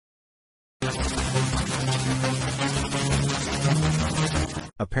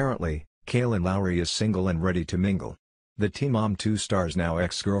Apparently, Kailyn Lowry is single and ready to mingle. The Teen Mom 2 star's now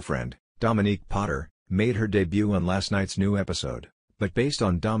ex-girlfriend, Dominique Potter, made her debut on last night's new episode, but based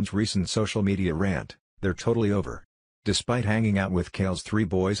on Dom's recent social media rant, they're totally over. Despite hanging out with Kail's 3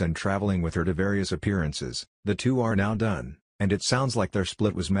 boys and traveling with her to various appearances, the two are now done, and it sounds like their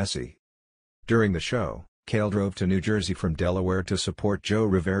split was messy. During the show, Kail drove to New Jersey from Delaware to support Jo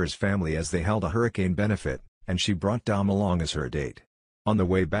Rivera's family as they held a hurricane benefit, and she brought Dom along as her date. On the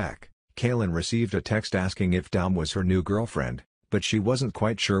way back, Kailyn received a text asking if Dom was her new girlfriend, but she wasn't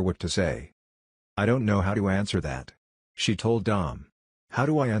quite sure what to say. "I don't know how to answer that," she told Dom. "How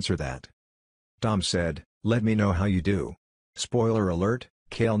do I answer that?" Dom said, "Let me know how you do." Spoiler alert,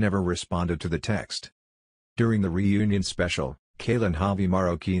 Kail never responded to the text. During the reunion special, Kail and Javi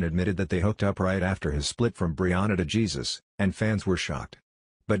Marroquin admitted that they hooked up right after his split from Brianna to Jesus, and fans were shocked.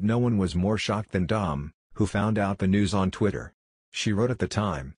 But no one was more shocked than Dom, who found out the news on Twitter. She wrote at the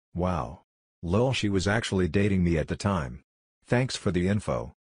time, "Wow. Lol, she was actually dating me at the time. Thanks for the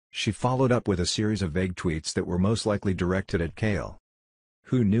info." She followed up with a series of vague tweets that were most likely directed at Kail.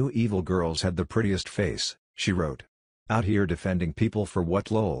 "Who knew evil girls had the prettiest face," she wrote. "Out here defending people for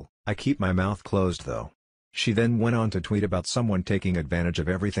what lol, I keep my mouth closed though." She then went on to tweet about someone taking advantage of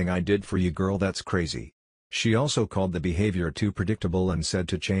everything I did for you girl, that's crazy. She also called the behavior too predictable and said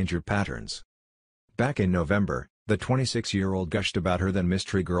to change your patterns. Back in November, the 26-year-old gushed about her then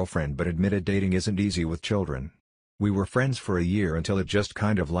mystery girlfriend but admitted dating isn't easy with children. "We were friends for a year until it just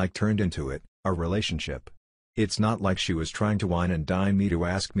kind of like turned into it, a relationship. It's not like she was trying to wine and dine me to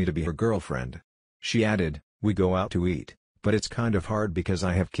ask me to be her girlfriend." She added, "We go out to eat, but it's kind of hard because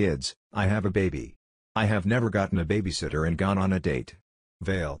I have kids, I have a baby. I have never gotten a babysitter and gone on a date.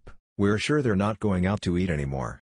 Welp, we're sure they're not going out to eat anymore."